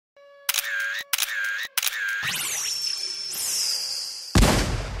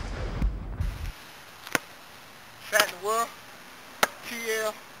the world.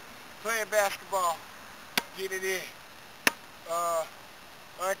 TL, playing basketball. Get it in.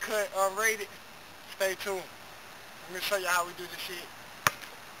 Uncut, unrated. Stay tuned. Let me show you how we do this shit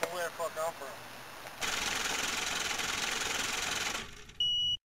from where the fuck I'm from.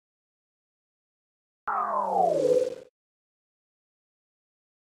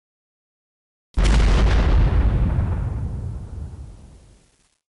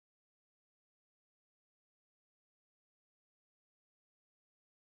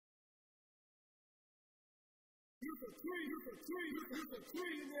 It's a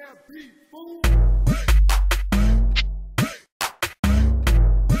Trillionaire beat, fool.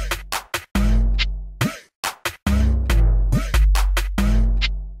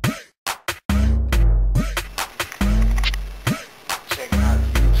 Checking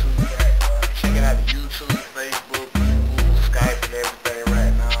out the YouTube, Facebook, Google, Skype, and everything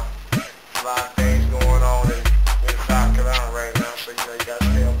right now. A lot of things going on in South Carolina right now, so you know you gotta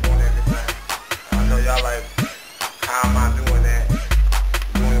stay up on everything. I know y'all like, how am I doing that?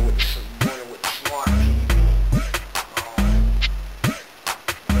 Doing it with the smart TV.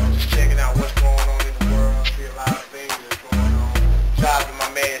 Just checking out what's going on in the world. I see a lot of things that's going on. Shout out to my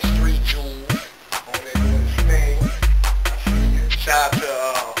man Street Jules on there doing his thing. I see you. Shout out to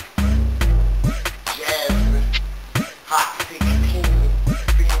Hot 16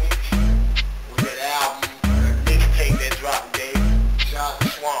 Phoenix with that album, that mixtape that dropped today. Shout out to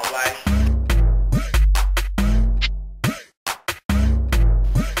Swamp Life.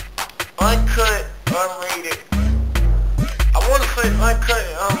 Uncut, unrated. I want to say Uncut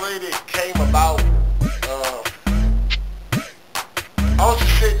and Unrated came about. I was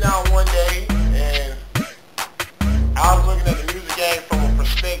just sitting down one day and I was looking at the music game from a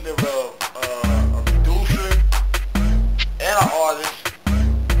perspective of a producer and an artist,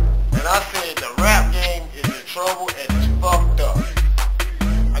 and I said the rap game is in trouble and it's fucked up.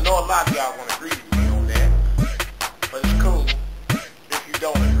 I know a lot of y'all won't agree with me on that, but it's cool if you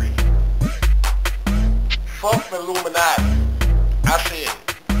don't agree. Fuck the Illuminati. I said,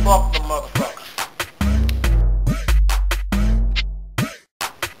 fuck the motherfuckers.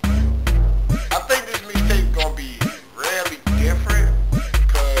 I think this mixtape is gonna be really different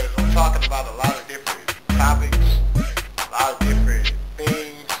because I'm talking about a lot of different topics. A lot of different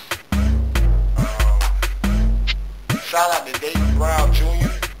things. Shout out to David Brown Jr.,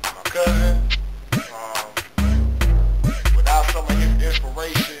 my cousin. Without some of his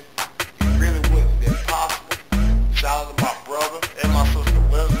inspiration, it really wouldn't have been possible. Shout out to my brother and my sister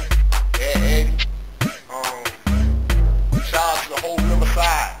Wilson and Eddie. Shout out to the whole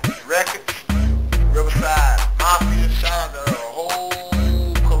Riverside Records, Riverside Mafia. Shout out to the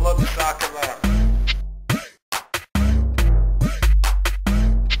whole Columbia, South Carolina.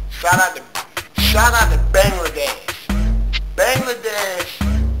 Shout out to Bangladesh.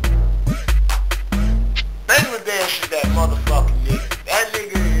 Bangladesh is that motherfucking nigga. That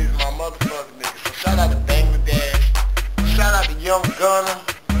nigga is my motherfucking nigga. So shout out to Bangladesh. Shout out to Young Gunner,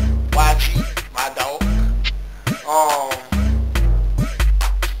 YG, my dog.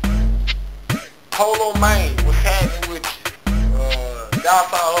 Polo Man, what's happening with you?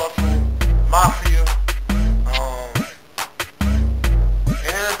 Laflare Hustle, Mafia.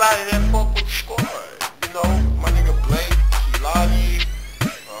 And everybody that fuck with the squad, you know, my nigga Blake, Shilani,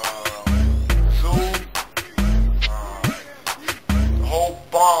 Zoo, the whole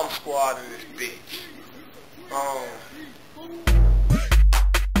bomb squad in this bitch.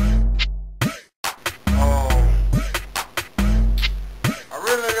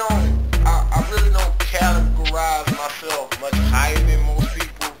 I really don't categorize myself much higher than most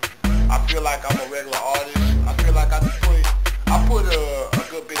people. I feel like I'm a regular artist. I feel like I put a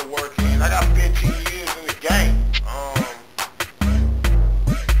good bit of work in. I got 15 years in the game.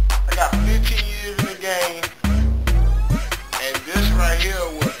 I got 15 years in the game, and this right here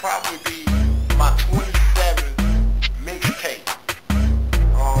would probably be my 27th mixtape.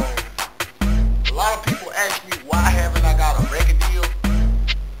 A lot of people ask me why haven't I got a record deal.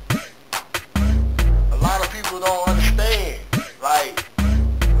 A lot of people don't understand. Like,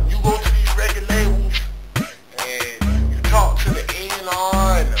 when you go to these record labels and you talk to the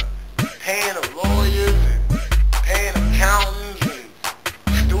A&R and the paying of lawyers and paying accountants and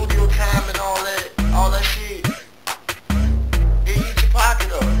studio time and all that shit, it eats your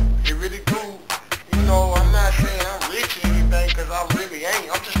pocket up. It really do. You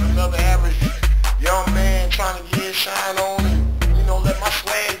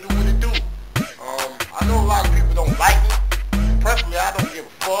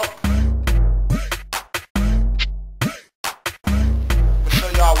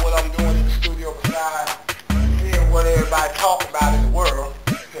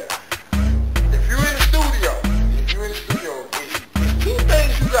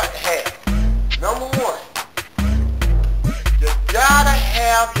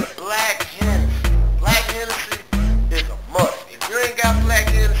Black Hennessy. Black Hennessy is a must. If you ain't got Black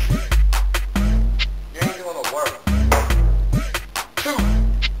Hennessy, you ain't doing no work. 2,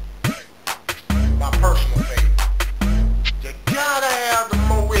 my personal favorite. You gotta have the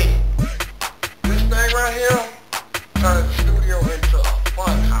Moet. This thing right here turns the studio into a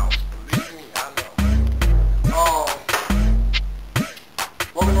fun house. Believe me, I know.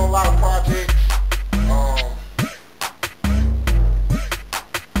 Working on a lot of projects.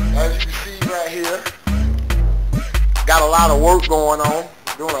 As you can see right here, got a lot of work going on.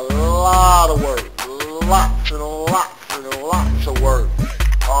 Doing a lot of work. Lots and lots and lots of work.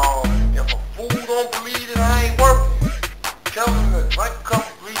 If a fool don't believe that I ain't working, tell him to drink a cup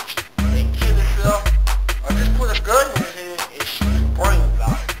of bleach and kill himself, or just put a gun in his head and shoot his brains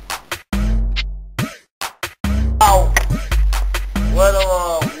out.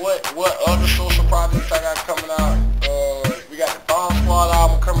 What other social projects I got coming out? We got the Bomb Squad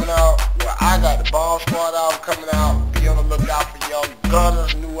album coming out. Well, I got the Bomb Squad album coming out. Be on the lookout for Young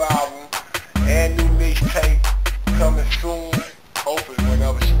Gunner's new album and new mixtape coming soon. Hopefully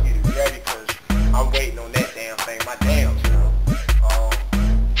whenever she get it ready, cause I'm waiting on that damn thing, my damn self.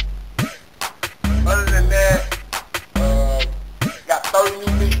 Other than that, got 30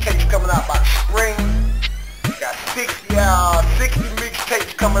 new mixtapes coming out by the spring. Got 60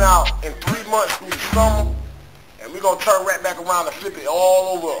 mixtapes coming out in 3 months through the summer. And we're gonna turn right back around and flip it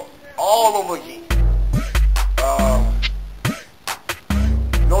all over again.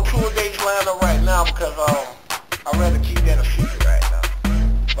 No tour dates lined up right now because I'd rather keep that a secret right now.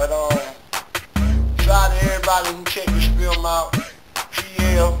 But shout out to everybody who checked this film out.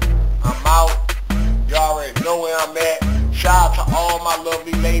 TL, I'm out. You already know where I'm at. Shout out to all my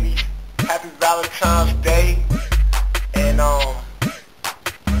lovely ladies. Happy Valentine's Day. And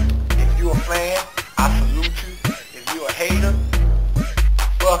if you a fan, I salute you. If you a hater,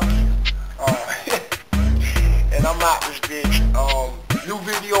 fuck you. And I'm out this bitch. New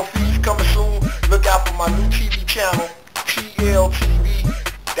video feeds coming soon. Look out for my new TV channel, TLTV.com.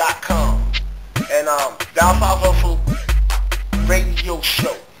 And Down South Hustle radio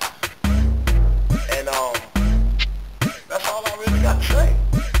show. And that's all I really got to say.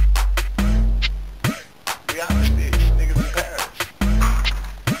 We out this bitch, niggas in Paris.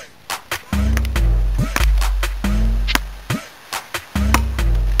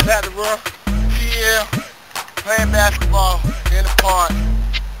 At the rough, TL, playing basketball in the park,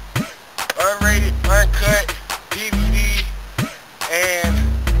 Unrated, Uncut, DVD, and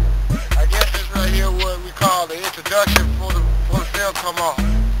I guess this right here what we call the introduction for the film come on.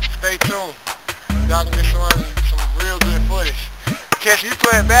 Stay tuned. Y'all can get some real good footage. Catch you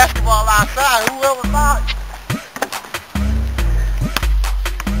playing basketball outside, whoever thought.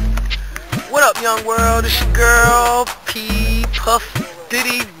 What up, young world? It's your girl, P. Puff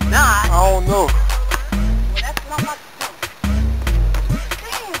Diddy Not. I don't know.